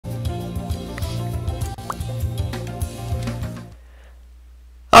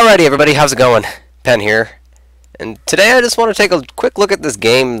Alrighty everybody, how's it going? Penn here. And today I just want to take a quick look at this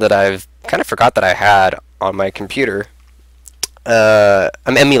game that I've kind of forgot that I had on my computer.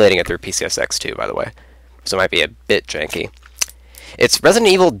 I'm emulating it through PCSX2, by the way, so it might be a bit janky. It's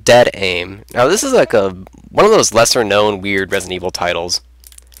Resident Evil Dead Aim. Now this is like one of those lesser known weird Resident Evil titles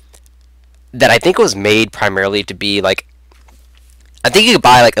that I think was made primarily to be like, I think you could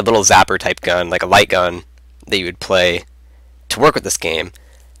buy like a little zapper type gun, like a light gun that you would play to work with this game.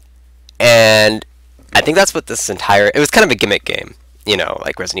 And I think that's what it was kind of a gimmick game, you know,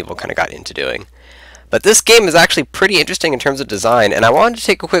 like Resident Evil kind of got into doing. But this game is actually pretty interesting in terms of design, and I wanted to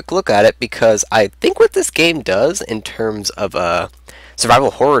take a quick look at it because I think what this game does in terms of survival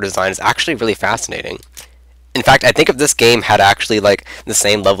horror design is actually really fascinating. In fact, I think if this game had actually like the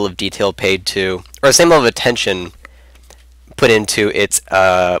same level of detail paid to, or the same level of attention put into its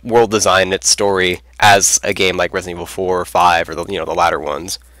world design and its story as a game like Resident Evil 4 or 5 or the latter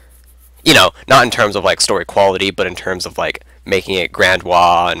ones. You know, not in terms of like story quality, but in terms of like making it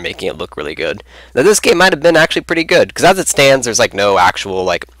grandiose and making it look really good. Now this game might have been actually pretty good, because as it stands, there's like no actual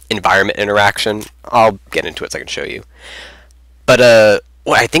like environment interaction. I'll get into it so I can show you. But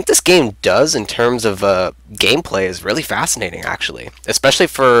what I think this game does in terms of gameplay is really fascinating, actually, especially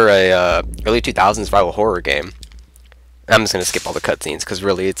for a early 2000s survival horror game. I'm just gonna skip all the cutscenes because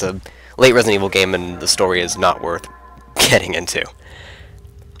really it's a late Resident Evil game and the story is not worth getting into.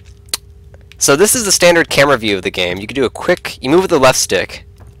 So this is the standard camera view of the game. You can do you move with the left stick,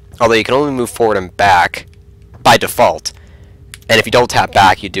 although you can only move forward and back by default. And if you don't tap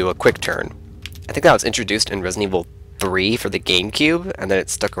back, you do a quick turn. I think that was introduced in Resident Evil 3 for the GameCube, and then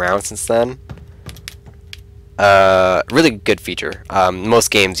it's stuck around since then. Really good feature.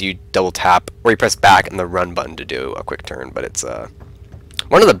 Most games you double tap, or you press back and the run button to do a quick turn, but it's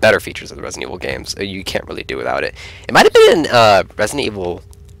one of the better features of the Resident Evil games. You can't really do without it. It might have been in Resident Evil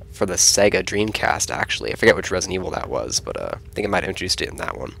for the Sega Dreamcast, actually. I forget which Resident Evil that was, but I think I might have introduced it in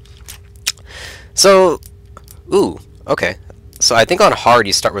that one. So, okay. So I think on hard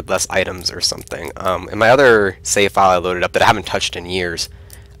you start with less items or something. In my other save file I loaded up that I haven't touched in years,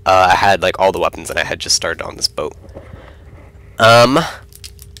 I had like all the weapons and I had just started on this boat.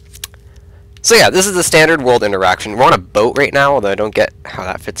 So yeah, this is the standard world interaction. We're on a boat right now, although I don't get how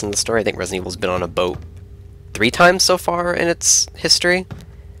that fits in the story. I think Resident Evil's been on a boat 3 times so far in its history.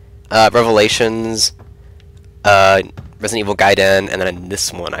 Revelations, Resident Evil Gaiden, and then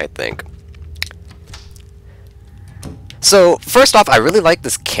this one, I think. So, first off, I really like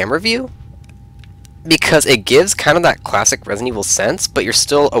this camera view because it gives kind of that classic Resident Evil sense, but you're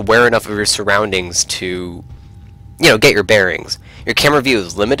still aware enough of your surroundings to, get your bearings. Your camera view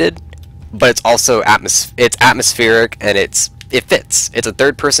is limited, but it's also atmospheric, and it fits. It's a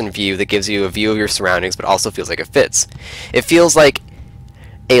third-person view that gives you a view of your surroundings, but also feels like it fits. It feels like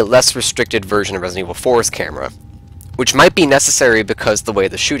a less restricted version of Resident Evil 4's camera, which might be necessary because the way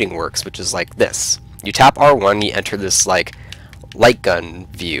the shooting works, which is like this. You tap R1, you enter this like light gun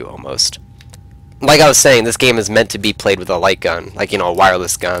view almost. Like I was saying, this game is meant to be played with a light gun, like a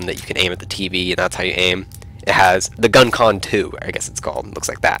wireless gun that you can aim at the TV, and that's how you aim. It has the GunCon 2, I guess it's called. It looks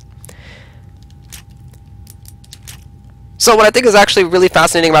like that. So what I think is actually really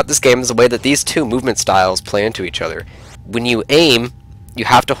fascinating about this game is the way that these two movement styles play into each other. When you aim, you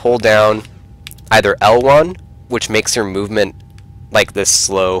have to hold down either L1, which makes your movement like this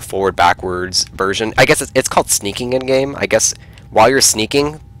slow forward-backwards version. I guess it's called sneaking in game. I guess while you're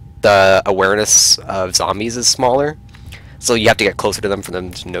sneaking, the awareness of zombies is smaller, so you have to get closer to them for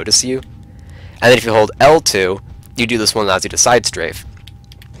them to notice you. And then if you hold L2, you do this one that allows you to side strafe.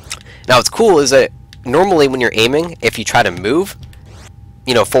 Now what's cool is that normally when you're aiming, if you try to move,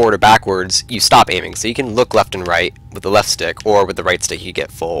 forward or backwards, you stop aiming. So you can look left and right with the left stick, or with the right stick you get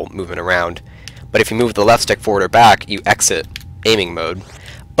full movement around. But if you move with the left stick forward or back, you exit aiming mode.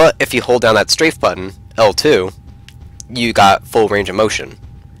 But if you hold down that strafe button, L2, you got full range of motion,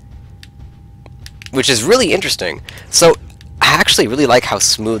 which is really interesting. So I actually really like how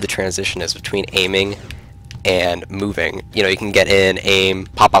smooth the transition is between aiming and moving. You can get in, aim,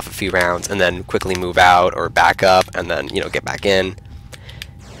 pop off a few rounds, and then quickly move out or back up, and then get back in.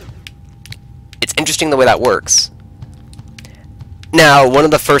 It's interesting the way that works. Now, one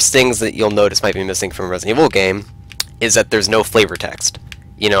of the first things that you'll notice might be missing from a Resident Evil game is that there's no flavor text.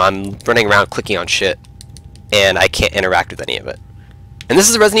 I'm running around clicking on shit, and I can't interact with any of it. And this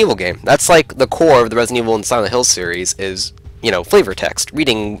is a Resident Evil game. That's like the core of the Resident Evil and Silent Hill series is, flavor text,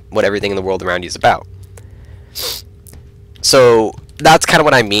 reading what everything in the world around you is about. So that's kind of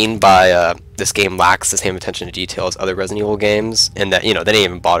what I mean by this game lacks the same attention to detail as other Resident Evil games, and that,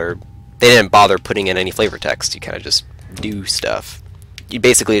 they didn't bother putting in any flavor text. You kind of just do stuff. You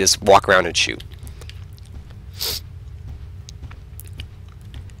basically just walk around and shoot.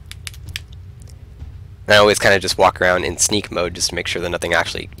 And I always kind of just walk around in sneak mode just to make sure that nothing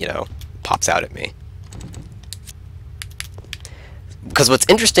actually, you know, pops out at me. Because what's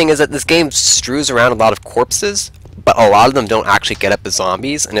interesting is that this game strews around a lot of corpses, but a lot of them don't actually get up as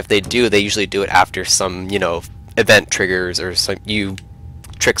zombies, and if they do, they usually do it after some, you know, event triggers, or some, you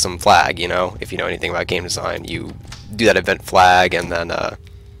trick some flag, you know, if you know anything about game design. You do that event flag, and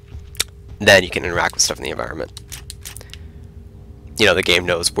then you can interact with stuff in the environment. You know, the game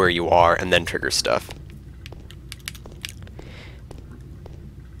knows where you are, and then triggers stuff.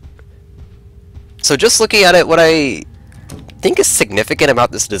 So just looking at it, what I think is significant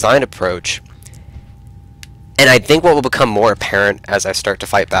about this design approach, and I think what will become more apparent as I start to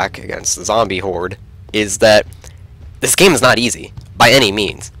fight back against the zombie horde, is that this game is not easy, by any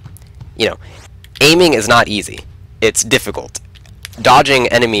means. You know, aiming is not easy. It's difficult. Dodging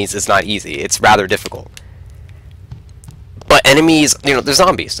enemies is not easy. It's rather difficult. But enemies, you know, they're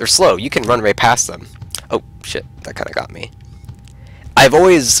zombies. They're slow. You can run right past them. Oh, shit. That kind of got me. I've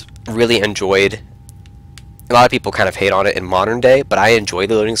always really enjoyed... A lot of people kind of hate on it in modern day, but I enjoy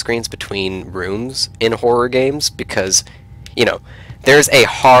the loading screens between rooms in horror games because, you know, there's a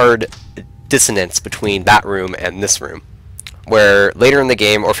hard dissonance between that room and this room. Where later in the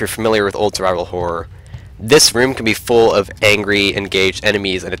game, or if you're familiar with old survival horror, this room can be full of angry, engaged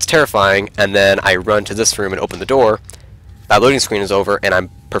enemies and it's terrifying, and then I run to this room and open the door, that loading screen is over, and I'm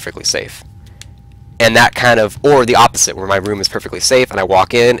perfectly safe. And that kind of, or the opposite, where my room is perfectly safe and I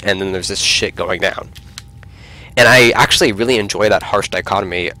walk in and then there's this shit going down. And I actually really enjoy that harsh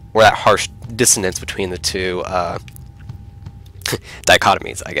dichotomy, or that harsh dissonance between the two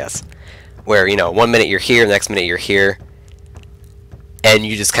dichotomies, I guess. Where, you know, one minute you're here, the next minute you're here, and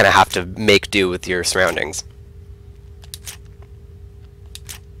you just kind of have to make do with your surroundings.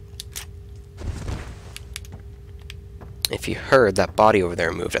 If you heard that body over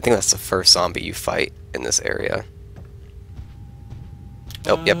there moved, I think that's the first zombie you fight in this area.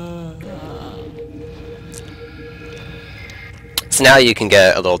 Oh, yep. So now you can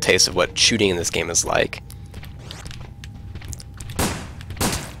get a little taste of what shooting in this game is like.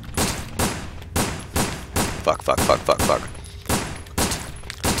 Fuck, fuck, fuck, fuck, fuck.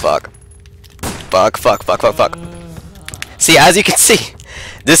 Fuck. Fuck, fuck, fuck, fuck, fuck. See, as you can see,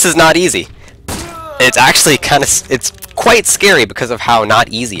 this is not easy. It's actually kind of, it's quite scary because of how not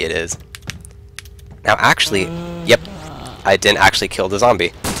easy it is. Now actually, yep, I didn't actually kill the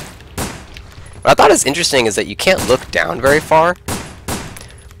zombie. What I thought is interesting is that you can't look down very far.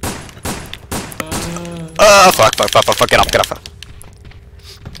 Oh, fuck, fuck, fuck, fuck, fuck, get off, get off.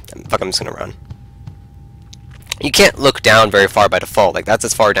 Fuck, I'm just gonna run. You can't look down very far by default, like that's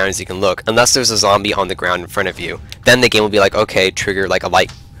as far down as you can look, unless there's a zombie on the ground in front of you. Then the game will be like, okay, trigger like a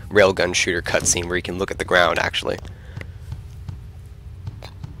light railgun shooter cutscene where you can look at the ground, actually.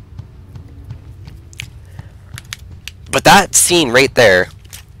 But that scene right there,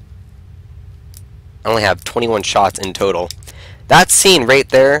 I only have 21 shots in total. That scene right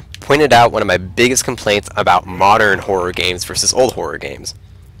there pointed out one of my biggest complaints about modern horror games versus old horror games.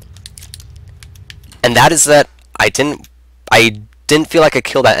 And that is that I didn't feel like I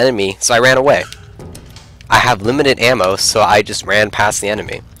killed that enemy, so I ran away. I have limited ammo, so I just ran past the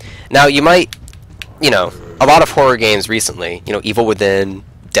enemy. Now you might, you know, a lot of horror games recently, you know, Evil Within,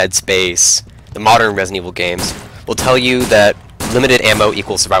 Dead Space, the modern Resident Evil games, will tell you that limited ammo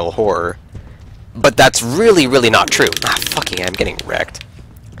equals survival horror. But that's really, really not true. Ah, fucking I'm getting wrecked.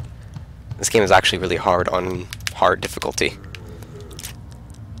 This game is actually really hard on hard difficulty.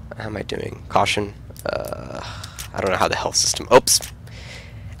 How am I doing? Caution? I don't know how the health system... Oops.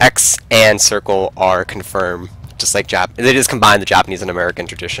 X and circle are confirmed, just like they just combine the Japanese and American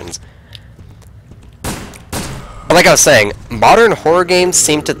traditions. But like I was saying, modern horror games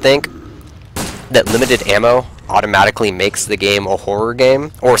seem to think that limited ammo automatically makes the game a horror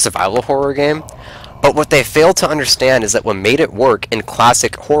game, or a survival horror game. But what they fail to understand is that what made it work in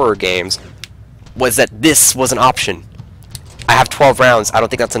classic horror games was that this was an option. I have 12 rounds, I don't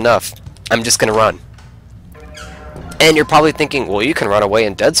think that's enough. I'm just gonna run. And you're probably thinking, well, you can run away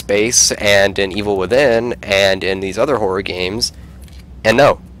in Dead Space, and in Evil Within, and in these other horror games. And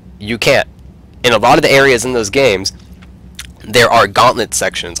no, you can't. In a lot of the areas in those games, there are gauntlet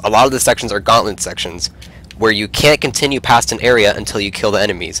sections. A lot of the sections are gauntlet sections, where you can't continue past an area until you kill the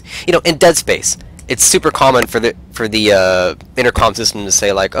enemies. You know, in Dead Space, it's super common for the intercom system to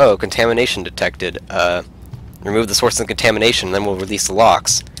say like, oh, contamination detected. Remove the source of contamination, and then we'll release the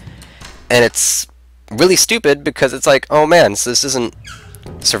locks. And it's really stupid because it's like, oh man, so this isn't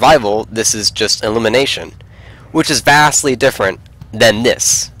survival, this is just elimination. Which is vastly different than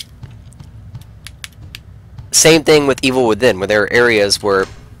this. Same thing with Evil Within, where there are areas where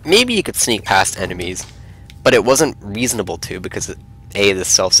maybe you could sneak past enemies, but it wasn't reasonable to, because A, the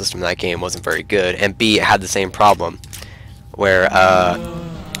stealth system in that game wasn't very good, and B, it had the same problem, where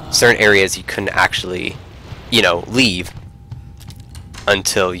certain areas you couldn't actually, you know, leave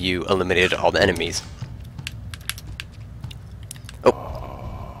until you eliminated all the enemies.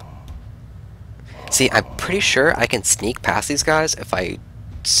 Oh. See, I'm pretty sure I can sneak past these guys if I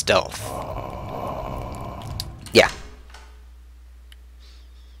stealth. Yeah.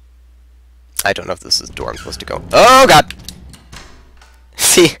 I don't know if this is the door I'm supposed to go. Oh, God!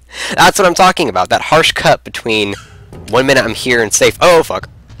 See, that's what I'm talking about. That harsh cut between 1 minute I'm here and safe. Oh, fuck.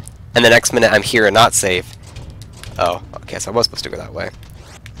 And the next minute I'm here and not safe. Oh, okay, so I was supposed to go that way.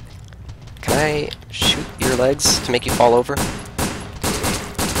 Can I shoot your legs to make you fall over?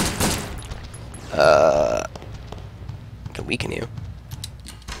 Can weaken you.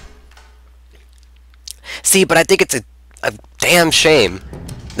 See, but I think it's a damn shame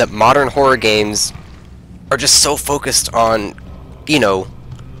that modern horror games are just so focused on, you know,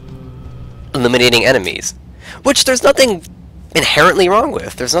 eliminating enemies. Which there's nothing inherently wrong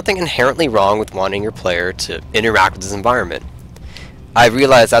with. There's nothing inherently wrong with wanting your player to interact with this environment. I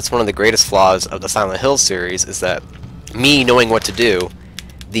realize that's one of the greatest flaws of the Silent Hill series, is that me knowing what to do,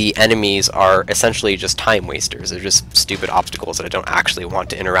 the enemies are essentially just time wasters. They're just stupid obstacles that I don't actually want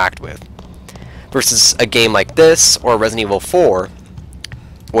to interact with. Versus a game like this, or Resident Evil 4,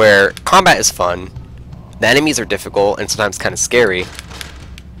 where combat is fun, the enemies are difficult and sometimes kind of scary,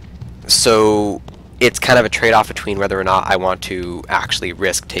 so it's kind of a trade-off between whether or not I want to actually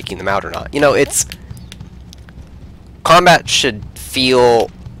risk taking them out or not. You know, it's... combat should feel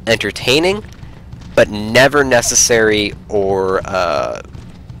entertaining, but never necessary or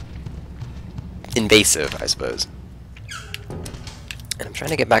invasive, I suppose. And I'm trying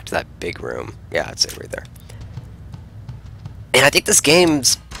to get back to that big room. Yeah, that's it right there. And I think this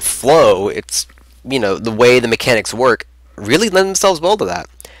game's flow, it's, you know, the way the mechanics work, really lend themselves well to that.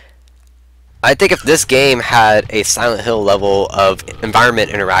 I think if this game had a Silent Hill level of environment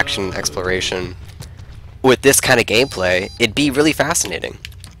interaction exploration with this kind of gameplay, it'd be really fascinating.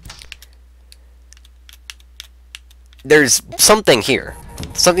 There's something here,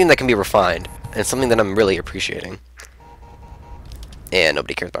 something that can be refined, and something that I'm really appreciating. And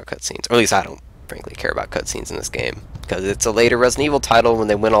nobody cares about cutscenes, or at least I don't frankly care about cutscenes in this game, because it's a later Resident Evil title when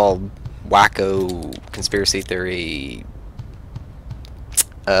they went all wacko conspiracy theory,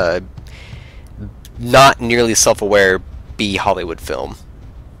 not nearly self-aware B Hollywood film.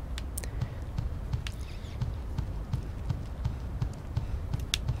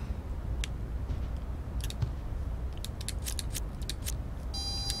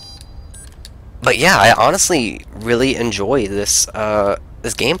 But yeah, I honestly really enjoy this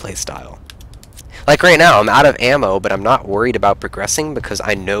this gameplay style. Like right now, I'm out of ammo, but I'm not worried about progressing because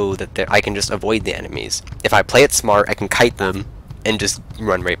I know that I can just avoid the enemies. If I play it smart, I can kite them and just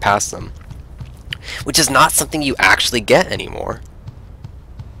run right past them. Which is not something you actually get anymore.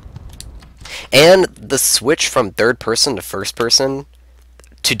 And the switch from third person to first person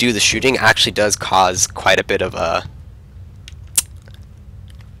to do the shooting actually does cause quite a bit of a...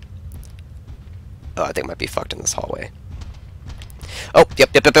 Oh, I think I might be fucked in this hallway. Oh, yep.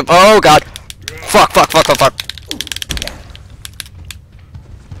 Oh, God. Fuck.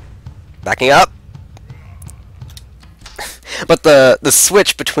 Backing up. But the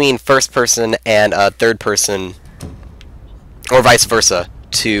switch between first person and third person, or vice versa,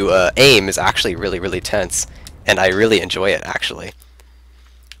 to aim is actually really tense, and I really enjoy it, actually.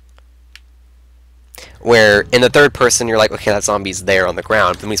 Where in the third person you're like, okay, that zombie's there on the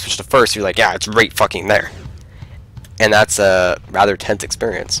ground. Then we switch to first, you're like, yeah, it's right fucking there. And that's a rather tense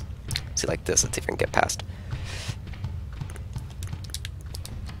experience. See, like this, let's see if I can get past.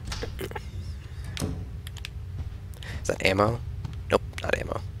 Is that ammo? Nope, not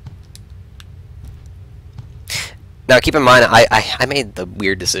ammo. Now keep in mind, I made the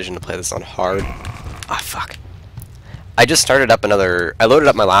weird decision to play this on hard. Ah, fuck. I just started up another, I loaded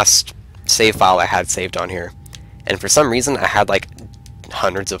up my last save file I had saved on here, and for some reason I had like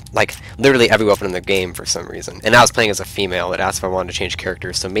hundreds of, like literally every weapon in the game for some reason, and I was playing as a female. It asked if I wanted to change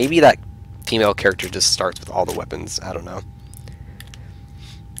characters, so maybe that female character just starts with all the weapons, I don't know.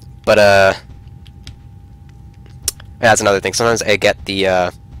 But yeah, that's another thing. Sometimes I get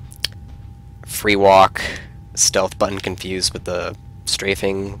the free walk stealth button confused with the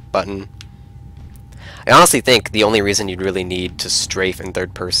strafing button. I honestly think the only reason you'd really need to strafe in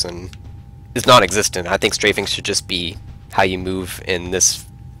third person is non-existent. I think strafing should just be how you move in this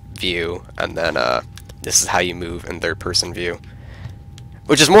view, and then this is how you move in third person view.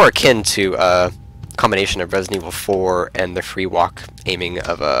 which is more akin to a combination of Resident Evil 4 and the free walk aiming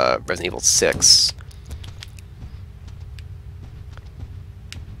of Resident Evil 6.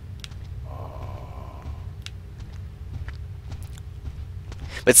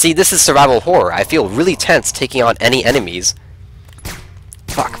 But see, this is survival horror. I feel really tense taking on any enemies.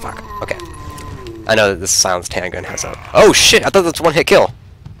 Fuck. Okay. I know that this silenced handgun has a... Oh shit! I thought that's one hit kill.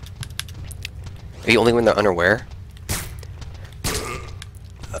 Are you only when they're unaware?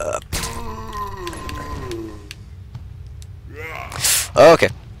 Okay.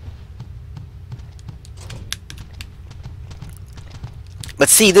 But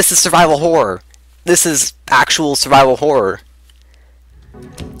see, this is survival horror. This is actual survival horror.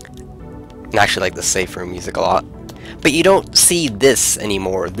 And I actually like the safe room music a lot. But you don't see this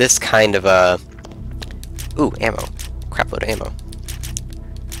anymore. This kind of ooh, ammo. Crapload of ammo.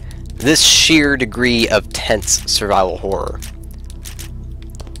 This sheer degree of tense survival horror.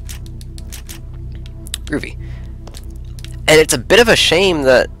 Groovy. And it's a bit of a shame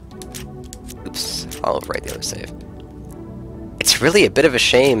that... Oops, I'll overwrite the other save. It's really a bit of a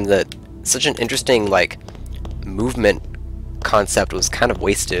shame that such an interesting, like, movement concept was kind of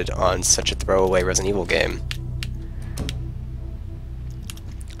wasted on such a throwaway Resident Evil game.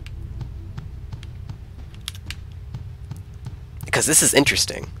 Because this is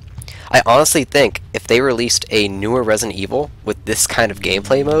interesting. I honestly think if they released a newer Resident Evil with this kind of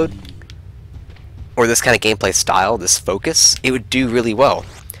gameplay mode, or this kind of gameplay style, this focus, it would do really well.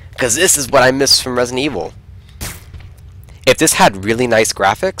 Because this is what I miss from Resident Evil. If this had really nice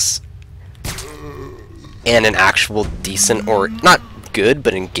graphics, and an actual decent, or not good,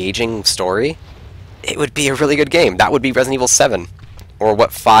 but engaging story, it would be a really good game. That would be Resident Evil 7, or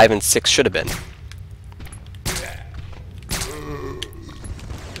what 5 and 6 should have been.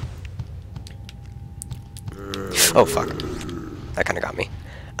 Oh fuck. That kinda got me.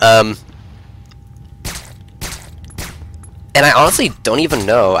 And I honestly don't even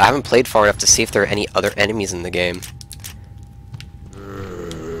know. I haven't played far enough to see if there are any other enemies in the game.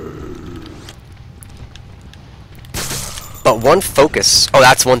 But one focus... Oh,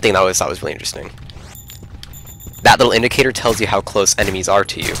 that's one thing that I thought was really interesting. That little indicator tells you how close enemies are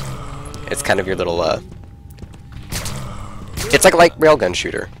to you. It's kind of your little, It's like a light railgun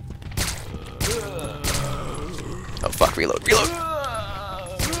shooter. Oh fuck, reload.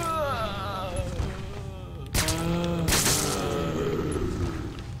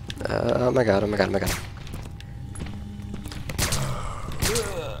 Oh my god.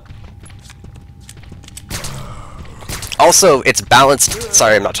 Also, it's balanced...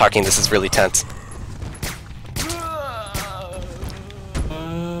 Sorry, I'm not talking, this is really tense.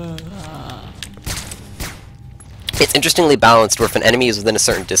 It's interestingly balanced where if an enemy is within a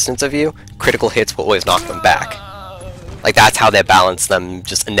certain distance of you, critical hits will always knock them back. Like, that's how they balance them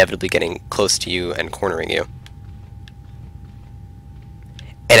just inevitably getting close to you and cornering you.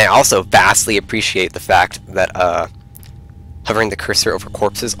 And I also vastly appreciate the fact that hovering the cursor over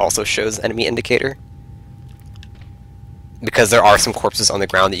corpses also shows enemy indicator. Because there are some corpses on the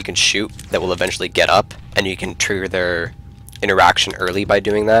ground that you can shoot that will eventually get up, and you can trigger their interaction early by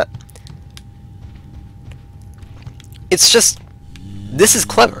doing that. It's just... This is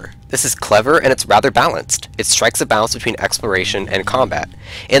clever. This is clever, and it's rather balanced. It strikes a balance between exploration and combat.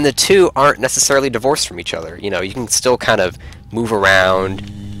 And the two aren't necessarily divorced from each other. You know, you can still kind of move around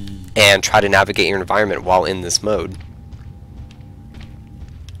and try to navigate your environment while in this mode.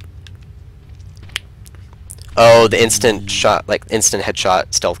 Oh, the instant shot, like instant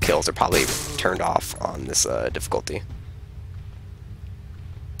headshot stealth kills are probably turned off on this difficulty.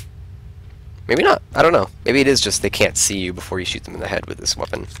 Maybe not. I don't know. Maybe it is just they can't see you before you shoot them in the head with this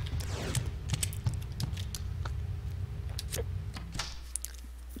weapon.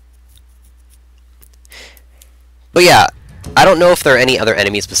 But yeah, I don't know if there are any other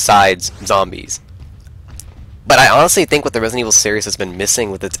enemies besides zombies. But I honestly think what the Resident Evil series has been missing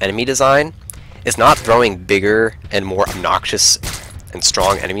with its enemy design is not throwing bigger and more obnoxious and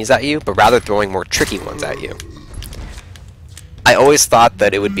strong enemies at you, but rather throwing more tricky ones at you. I always thought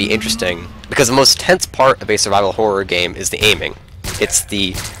that it would be interesting, because the most tense part of a survival horror game is the aiming. It's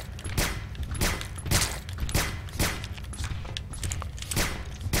the...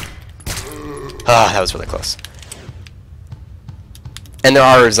 Ah, that was really close. And there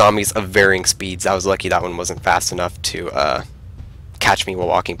are zombies of varying speeds. I was lucky that one wasn't fast enough to catch me while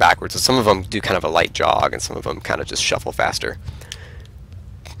walking backwards. So some of them do kind of a light jog, and some of them kind of just shuffle faster.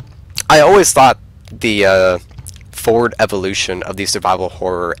 I always thought the forward evolution of the survival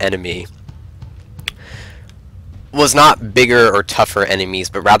horror enemy was not bigger or tougher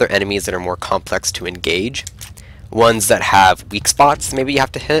enemies, but rather enemies that are more complex to engage. ones that have weak spots maybe you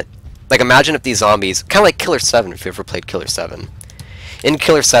have to hit. Like, imagine if these zombies, kind of like Killer 7, if you ever played Killer 7. In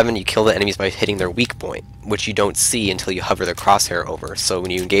Killer 7, you kill the enemies by hitting their weak point, which you don't see until you hover the crosshair over. So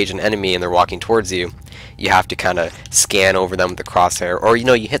when you engage an enemy and they're walking towards you, you have to kind of scan over them with the crosshair, or, you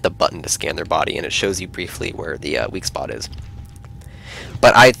know, you hit the button to scan their body, and it shows you briefly where the weak spot is.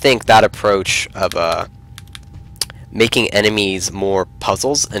 But I think that approach of making enemies more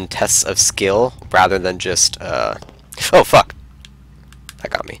puzzles and tests of skill, rather than just, oh, fuck. That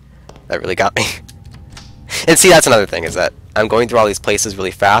got me. That really got me. And see, that's another thing, is that I'm going through all these places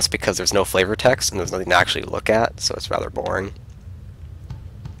really fast because there's no flavor text and there's nothing to actually look at, so it's rather boring.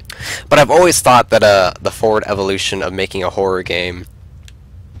 But I've always thought that the forward evolution of making a horror game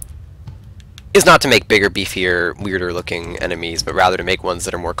is not to make bigger, beefier, weirder looking enemies, but rather to make ones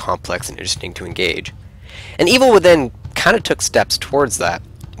that are more complex and interesting to engage. And Evil Within kind of took steps towards that,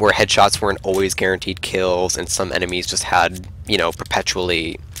 where headshots weren't always guaranteed kills, and some enemies just had, you know,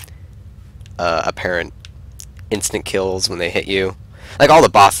 perpetually apparent instant kills when they hit you. Like, all the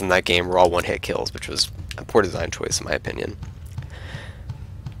bosses in that game were all one-hit kills, which was a poor design choice in my opinion.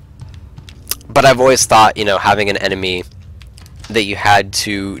 But I've always thought, you know, having an enemy that you had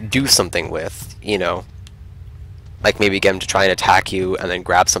to do something with, you know, like maybe get him to try and attack you and then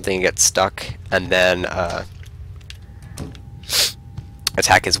grab something and get stuck, and then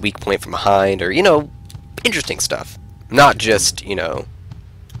attack his weak point from behind, or, you know, interesting stuff. Not just, you know,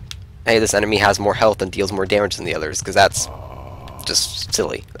 hey, this enemy has more health and deals more damage than the others, because that's just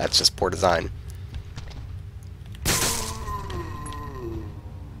silly. That's just poor design.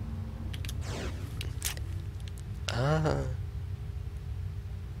 I'm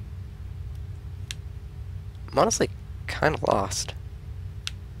honestly kind of lost.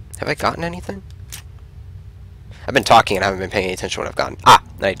 Have I gotten anything? I've been talking and haven't been paying attention to what I've gotten. Ah,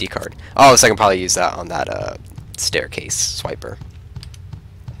 an ID card. Oh, so I can probably use that on that staircase swiper.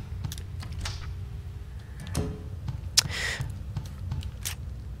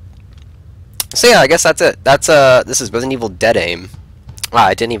 So yeah, I guess that's it. That's this is Resident Evil Dead Aim. Wow,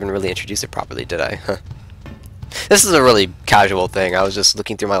 I didn't even really introduce it properly, did I? Huh. This is a really casual thing. I was just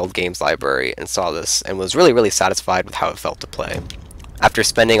looking through my old games library and saw this and was really, really satisfied with how it felt to play. After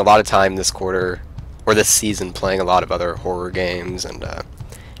spending a lot of time this quarter, or this season, playing a lot of other horror games, and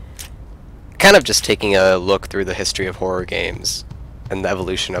kind of just taking a look through the history of horror games and the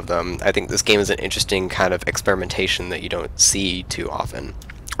evolution of them, I think this game is an interesting kind of experimentation that you don't see too often.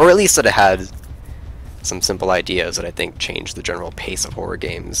 Or at least that it had some simple ideas that I think changed the general pace of horror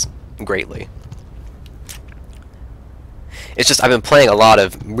games greatly. It's just, I've been playing a lot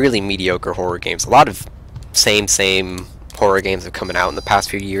of really mediocre horror games. A lot of same horror games have come out in the past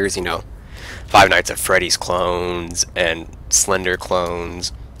few years, you know, Five Nights at Freddy's clones and Slender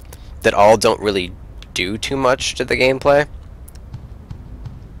clones that all don't really do too much to the gameplay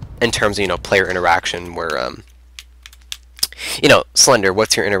in terms of, you know, player interaction, where, you know, Slender,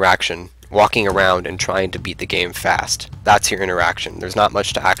 what's your interaction? Walking around and trying to beat the game fast. That's your interaction. There's not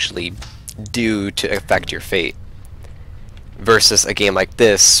much to actually do to affect your fate. Versus a game like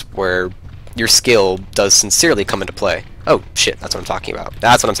this, where your skill does sincerely come into play. Oh, shit, that's what I'm talking about.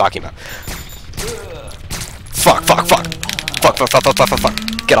 That's what I'm talking about. Fuck, fuck, fuck. Fuck, fuck, fuck, fuck, fuck, fuck,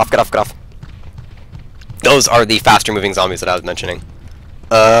 fuck. Get off, get off, get off. Those are the faster moving zombies that I was mentioning.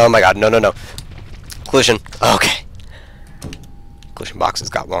 Oh my god, no, no, no. Collision. Okay. Collision boxes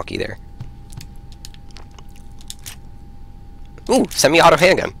got wonky there. Ooh, semi-auto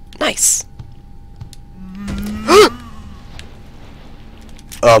handgun. Nice.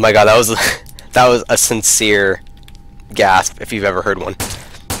 Oh my god, that was a sincere gasp, if you've ever heard one.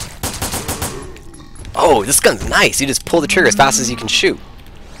 Oh, this gun's nice. You just pull the trigger as fast as you can shoot.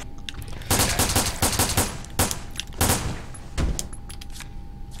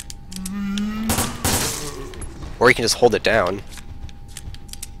 Or you can just hold it down.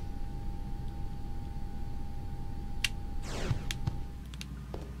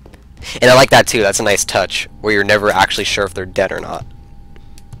 And I like that too. That's a nice touch, where you're never actually sure if they're dead or not.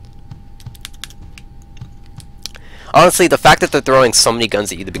 Honestly, the fact that they're throwing so many guns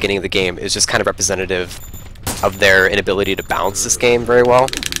at you at the beginning of the game is just kind of representative of their inability to balance this game very well.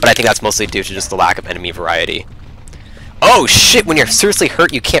 But I think that's mostly due to just the lack of enemy variety. Oh shit, when you're seriously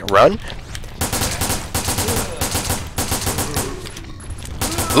hurt you can't run?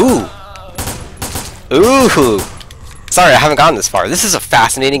 Ooh. Ooh. Sorry, I haven't gotten this far. This is a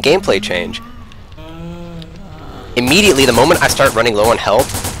fascinating gameplay change. Immediately, the moment I start running low on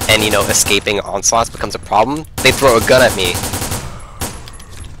health, and, you know, escaping onslaughts becomes a problem, they throw a gun at me.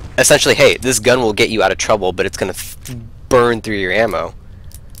 Essentially, hey, this gun will get you out of trouble, but it's gonna burn through your ammo.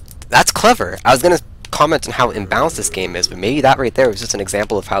 That's clever. I was gonna comment on how imbalanced this game is, but maybe that right there was just an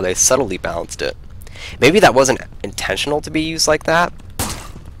example of how they subtly balanced it. Maybe that wasn't intentional to be used like that.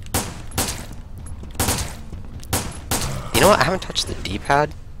 You know what? I haven't touched the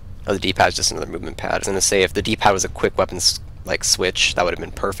D-pad. Oh, the D-pad is just another movement pad. I was going to say, if the D-pad was a quick weapons like switch, that would have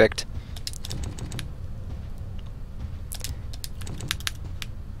been perfect.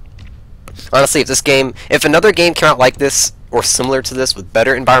 Honestly, if another game came out like this, or similar to this, with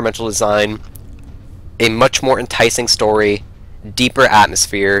better environmental design, a much more enticing story, deeper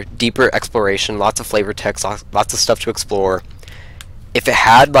atmosphere, deeper exploration, lots of flavor text, lots of stuff to explore, if it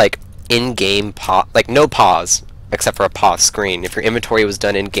had, like, in-game pause, like, no pause, except for a pause screen, if your inventory was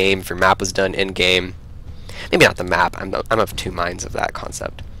done in-game, if your map was done in-game, maybe not the map, I'm of two minds of that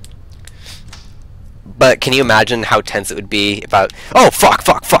concept. But can you imagine how tense it would be about, oh, fuck,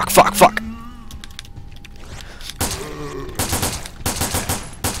 fuck, fuck, fuck, fuck!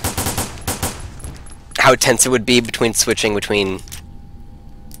 How tense it would be between switching between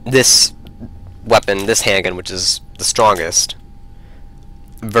this weapon, this handgun, which is the strongest,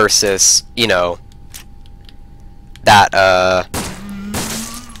 versus, you know, that,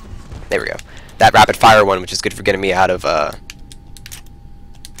 there we go, that rapid fire one, which is good for getting me out of,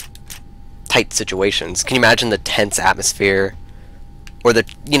 tight situations. Can you imagine the tense atmosphere, or the,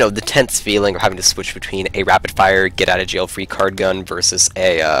 you know, the tense feeling of having to switch between a rapid fire, get out of jail free card gun versus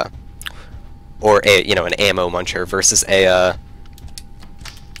a, or a, you know, an ammo muncher versus a,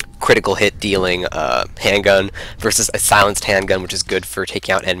 critical hit dealing, handgun versus a silenced handgun, which is good for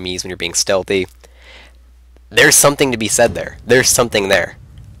taking out enemies when you're being stealthy. There's something to be said there. There's something there.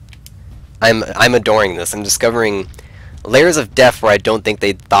 I'm adoring this. I'm discovering layers of depth where I don't think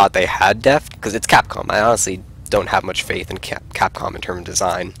they thought they had depth, because it's Capcom. I honestly don't have much faith in Capcom in terms of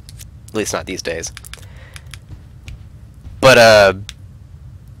design. At least not these days. But,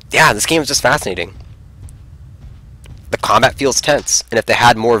 yeah, this game is just fascinating. The combat feels tense, and if they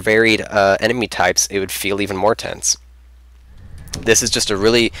had more varied enemy types, it would feel even more tense. This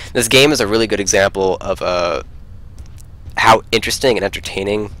game is a really good example of how interesting and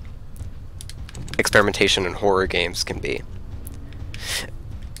entertaining experimentation in horror games can be.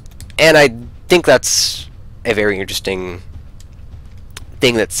 And I think that's a very interesting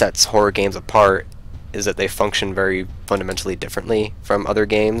thing that sets horror games apart, is that they function very fundamentally differently from other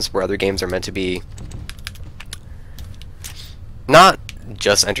games, where other games are meant to be not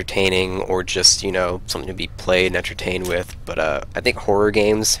just entertaining or just, you know, something to be played and entertained with, but I think horror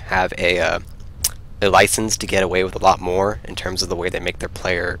games have a license to get away with a lot more in terms of the way they make their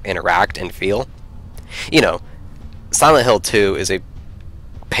player interact and feel. You know, Silent Hill 2 is a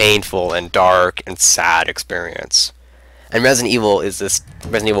painful and dark and sad experience. And Resident Evil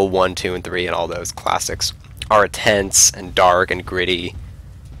 1, 2, and 3 and all those classics are a tense and dark and gritty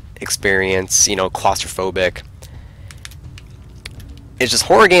experience, you know, claustrophobic. It's just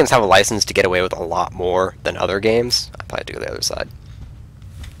horror games have a license to get away with a lot more than other games. I'll probably do the other side.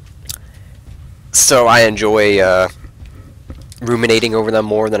 So I enjoy ruminating over them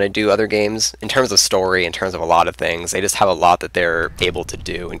more than I do other games. In terms of story, in terms of a lot of things, they just have a lot that they're able to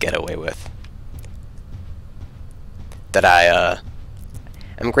do and get away with, that I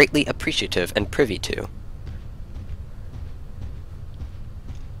am greatly appreciative and privy to.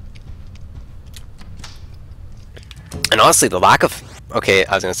 And honestly, the lack of... Okay,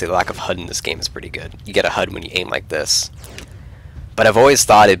 I was going to say the lack of HUD in this game is pretty good. You get a HUD when you aim like this. But I've always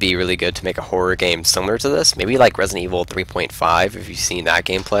thought it'd be really good to make a horror game similar to this. Maybe like Resident Evil 3.5, if you've seen that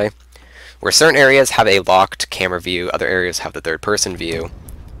gameplay. Where certain areas have a locked camera view, other areas have the third-person view.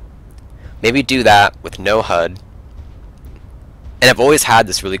 Maybe do that with no HUD. And I've always had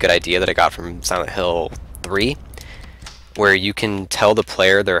this really good idea that I got from Silent Hill 3, where you can tell the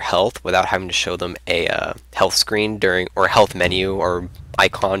player their health without having to show them a health screen during, or health menu or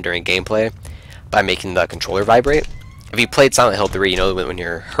icon during gameplay, by making the controller vibrate. If you played Silent Hill 3, you know that when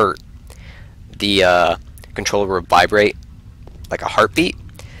you're hurt, the controller will vibrate like a heartbeat,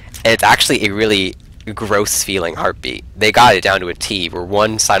 and it's actually a really gross feeling heartbeat. They got it down to a T, where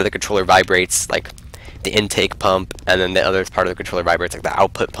one side of the controller vibrates like the intake pump, and then the other part of the controller vibrates like the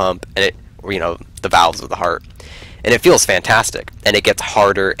output pump, and it, you know, the valves of the heart. And it feels fantastic, and it gets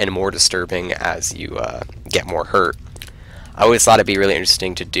harder and more disturbing as you get more hurt. I always thought it'd be really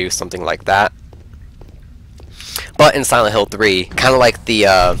interesting to do something like that. But in Silent Hill 3, kind of like the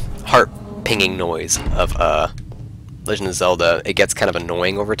heart pinging noise of Legend of Zelda, it gets kind of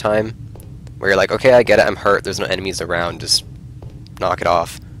annoying over time, where you're like, okay, I get it, I'm hurt, there's no enemies around, just knock it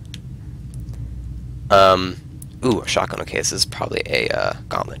off. Ooh, a shotgun. Okay, this is probably a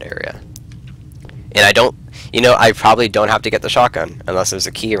gauntlet area. And I don't, I probably don't have to get the shotgun unless there's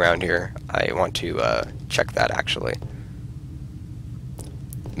a key around here. I want to check that actually.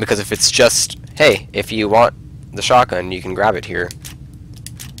 Because if it's just, hey, if you want the shotgun, you can grab it here,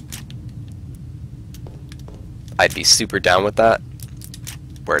 I'd be super down with that,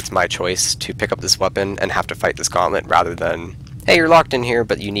 where it's my choice to pick up this weapon and have to fight this gauntlet rather than, hey, you're locked in here,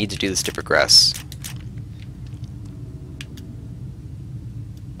 but you need to do this to progress.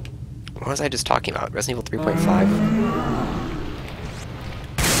 What was I just talking about? Resident Evil 3.5?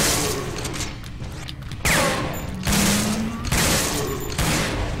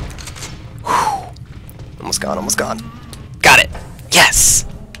 Almost gone, almost gone. Got it! Yes!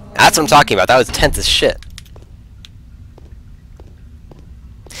 That's what I'm talking about. That was tense as shit.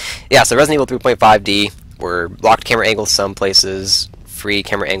 Yeah, so Resident Evil 3.5D were locked camera angles some places, free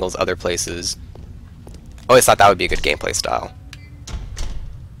camera angles other places. Always thought that would be a good gameplay style.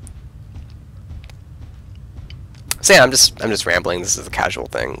 So yeah, I'm just rambling. This is a casual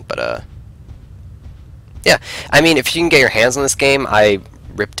thing, but yeah. I mean, if you can get your hands on this game, I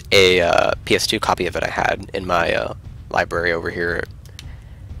ripped a PS2 copy of it I had in my library over here,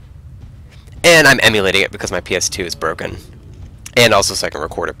 and I'm emulating it because my PS2 is broken, and also so I can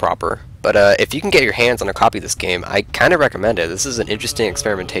record it proper. But if you can get your hands on a copy of this game, I kind of recommend it. This is an interesting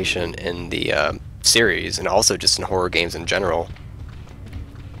experimentation in the series, and also just in horror games in general.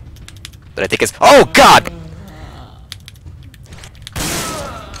 But I think it's... Oh, God!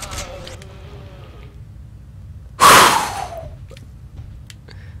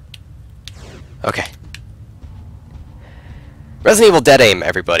 Okay. Resident Evil Dead Aim,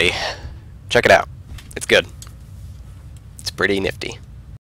 everybody. Check it out. It's good. It's pretty nifty.